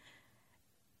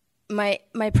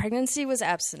pregnancy was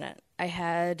abstinent. I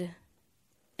had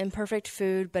imperfect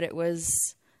food, but it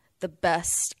was the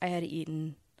best I had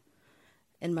eaten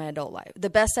in my adult life. The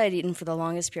best I had eaten for the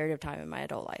longest period of time in my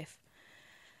adult life.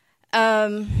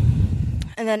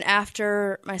 And then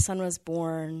after my son was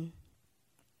born,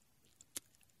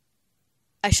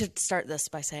 I should start this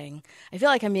by saying, I feel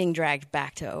like I'm being dragged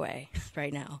back to OA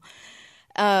right now.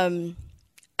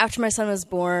 After my son was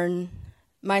born,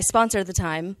 my sponsor at the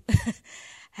time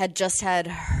had just had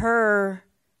her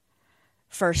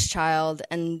first child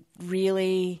and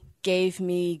really gave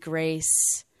me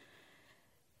grace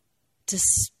to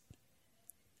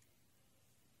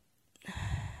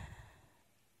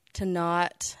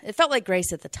not, it felt like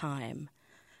grace at the time,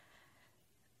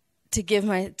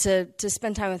 to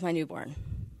spend time with my newborn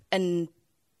and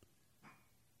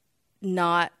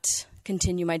not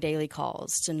continue my daily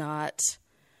calls, to not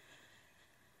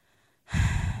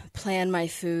plan my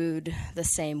food the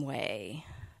same way.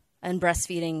 And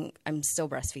breastfeeding, I'm still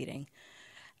breastfeeding,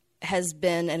 has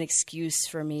been an excuse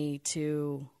for me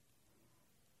to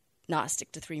not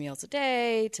stick to 3 meals a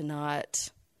day, to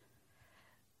not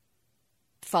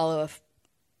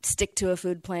stick to a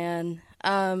food plan.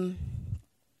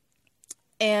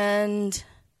 And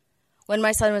when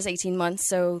my son was 18 months,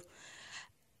 so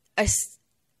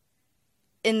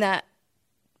in that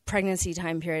pregnancy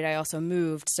time period, I also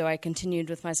moved. So I continued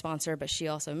with my sponsor, but she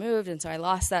also moved. And so I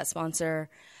lost that sponsor.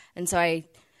 And so I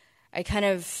kind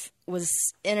of was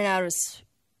in and out of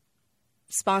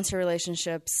sponsor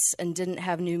relationships and didn't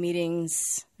have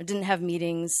meetings in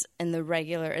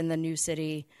the new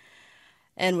city.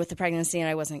 And with the pregnancy, and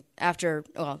I wasn't, after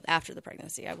the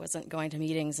pregnancy, I wasn't going to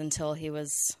meetings until he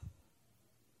was,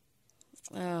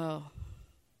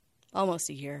 almost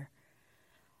a year.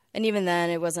 And even then,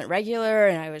 it wasn't regular,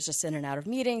 and I was just in and out of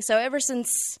meetings. So ever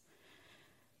since,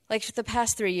 like, the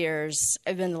past 3 years,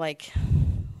 I've been, like,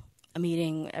 a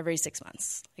meeting every 6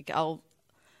 months. Like, I'll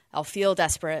feel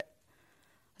desperate,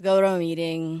 go to a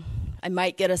meeting, I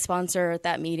might get a sponsor at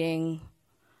that meeting,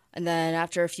 and then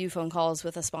after a few phone calls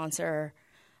with a sponsor,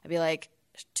 I'd be like,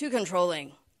 too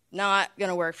controlling, not going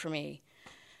to work for me.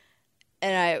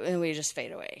 And we just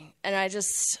fade away. And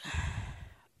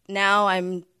now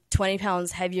I'm 20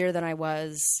 pounds heavier than I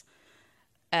was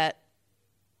at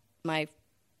my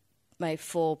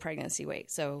full pregnancy weight.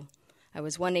 So I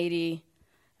was 180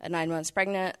 at 9 months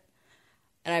pregnant,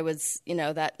 and I was,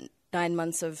 that 9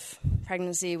 months of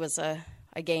pregnancy was I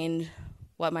gained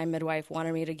what my midwife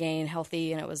wanted me to gain,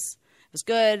 healthy, and it was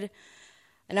good.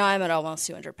 And now I'm at almost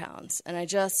 200 pounds. And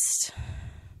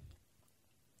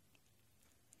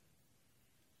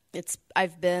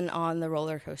I've been on the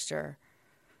roller coaster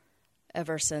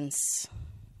ever since,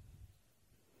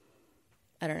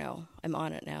 I don't know, I'm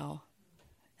on it now.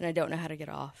 And I don't know how to get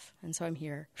off. And so I'm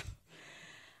here.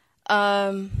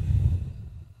 So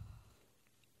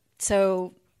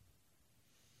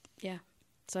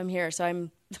I'm here. So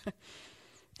I'm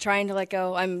trying to let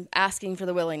go. I'm asking for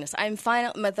the willingness.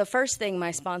 But the first thing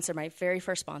my very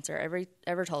first sponsor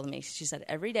ever told me, she said,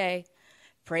 every day,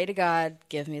 pray to God,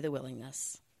 give me the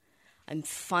willingness. I'm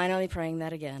finally praying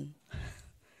that again.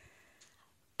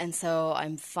 And so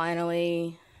I'm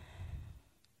finally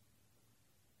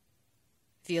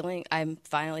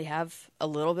have a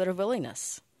little bit of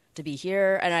willingness to be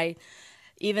here. And I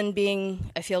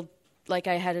feel like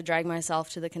I had to drag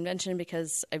myself to the convention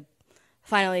because I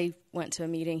finally went to a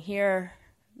meeting here,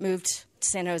 moved to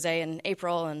San Jose in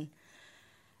April, and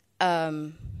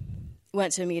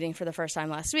went to a meeting for the first time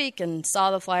last week and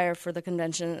saw the flyer for the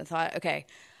convention and thought, okay,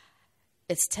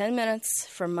 it's 10 minutes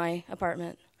from my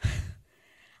apartment.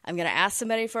 I'm going to ask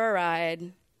somebody for a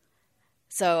ride.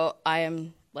 So I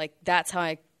am like, that's how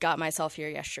I got myself here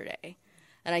yesterday.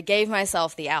 And I gave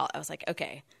myself the out. I was like,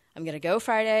 okay, I'm going to go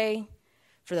Friday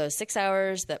for those 6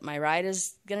 hours that my ride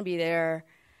is going to be there.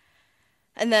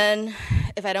 And then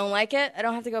if I don't like it, I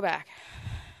don't have to go back.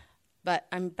 But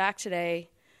I'm back today,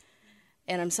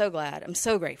 and I'm so glad. I'm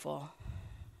so grateful.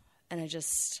 And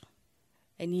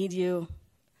I need you.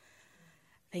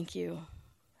 Thank you.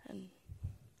 And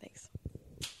thanks.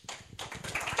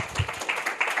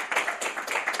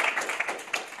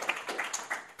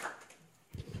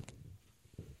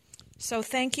 So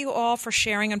thank you all for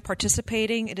sharing and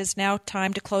participating. It is now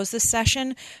time to close this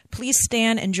session. Please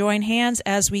stand and join hands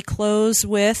as we close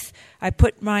with, I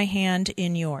put my hand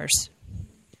in yours.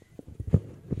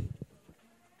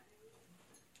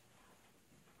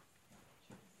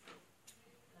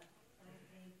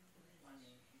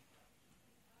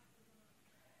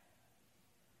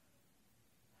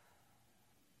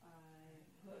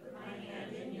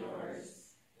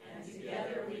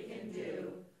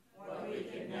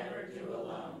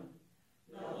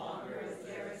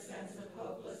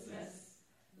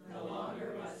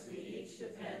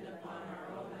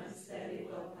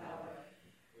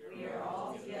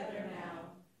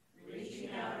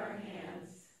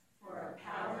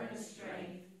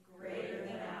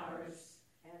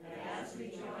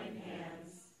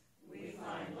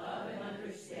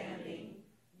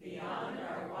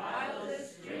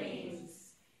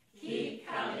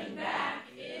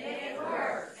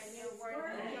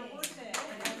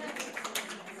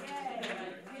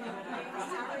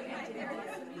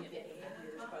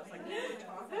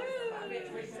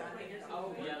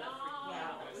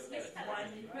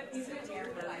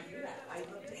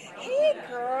 Hey,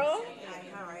 girl.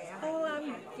 Oh,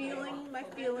 I'm feeling my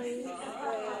feelings.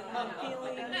 I'm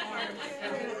feeling.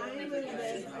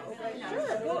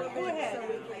 Sure, go ahead.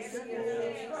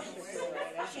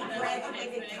 She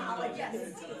graduated college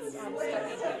and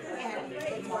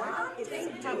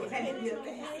can you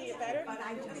see it better? But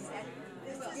I just said,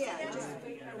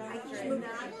 I should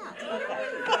not.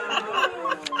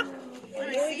 I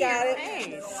really got it.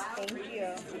 Thank you.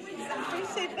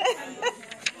 Appreciate that.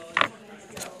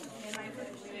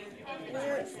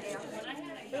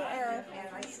 And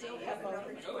I still have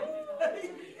over 20.